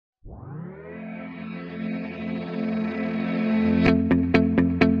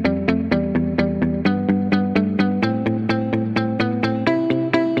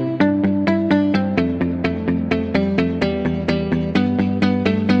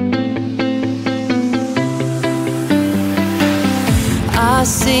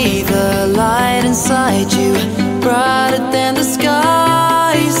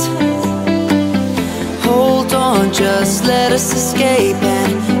just escape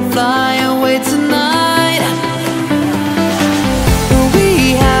and fly away tonight.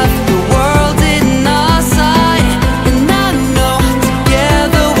 We have the world in our sight, and I know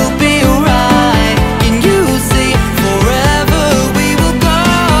together we'll be alright. Can you see forever we will go?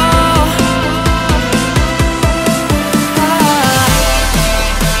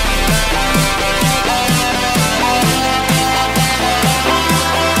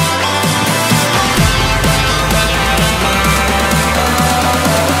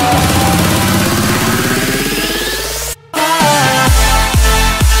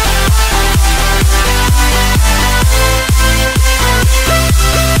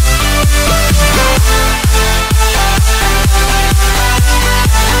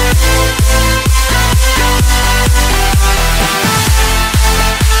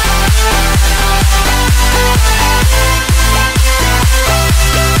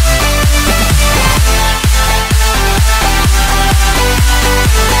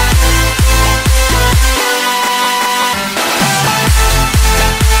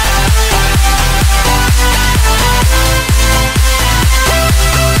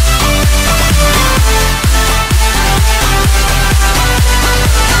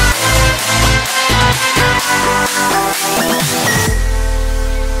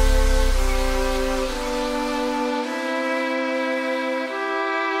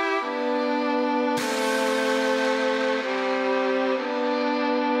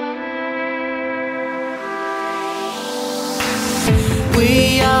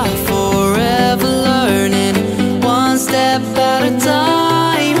 We are forever learning, one step at a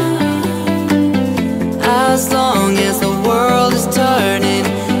time. As long as the world is turning,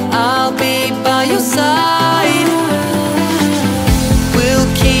 I'll be by your side. We'll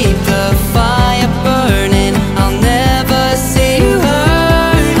keep the fire burning, I'll never see you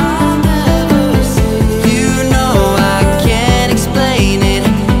hurt. You know I can't explain it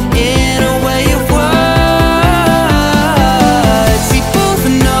in a way of words. We both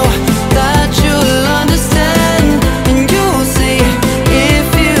know that you'll understand, and you'll see if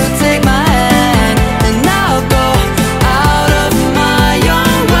you take my hand, and I'll go out of my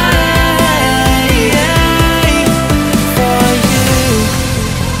own way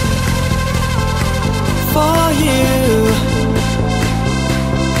for you.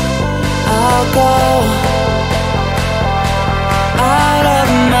 I'll go out of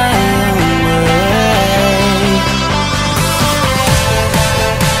my own way.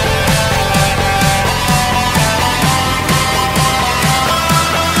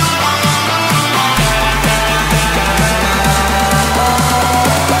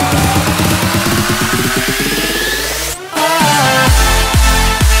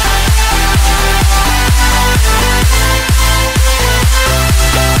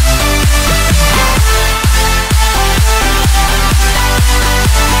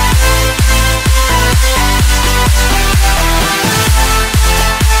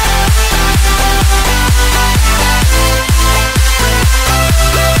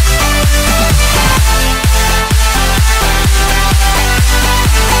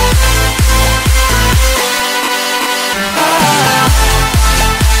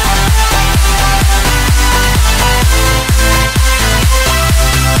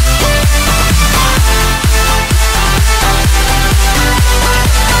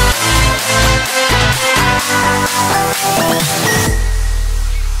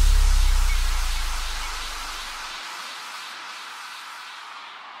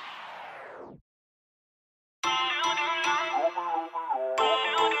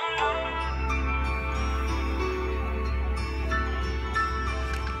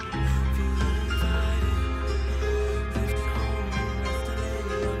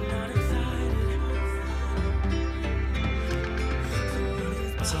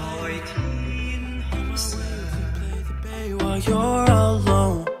 While you're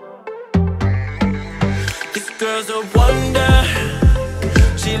alone, this girl's a wonder.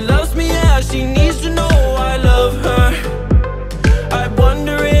 She loves me, yeah, she needs to know I love her. I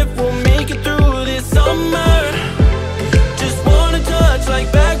wonder if we'll make it through this summer. Just wanna touch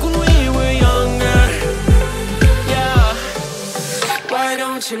like back when we were younger. Yeah. Why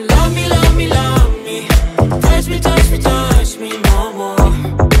don't you love me, love me, love me? Touch me, touch me, touch me no more.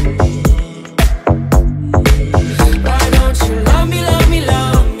 Love me, love me,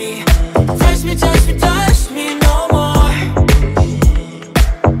 love me. Touch me, touch me, touch me no more.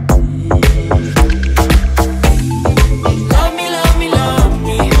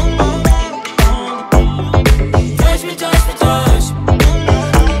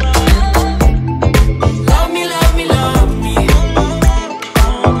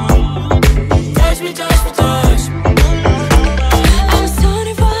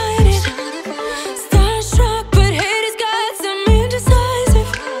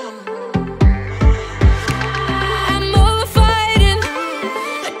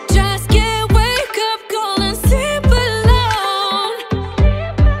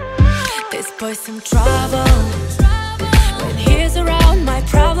 boy some trouble. When he's around, my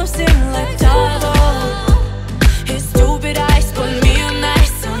problems seem like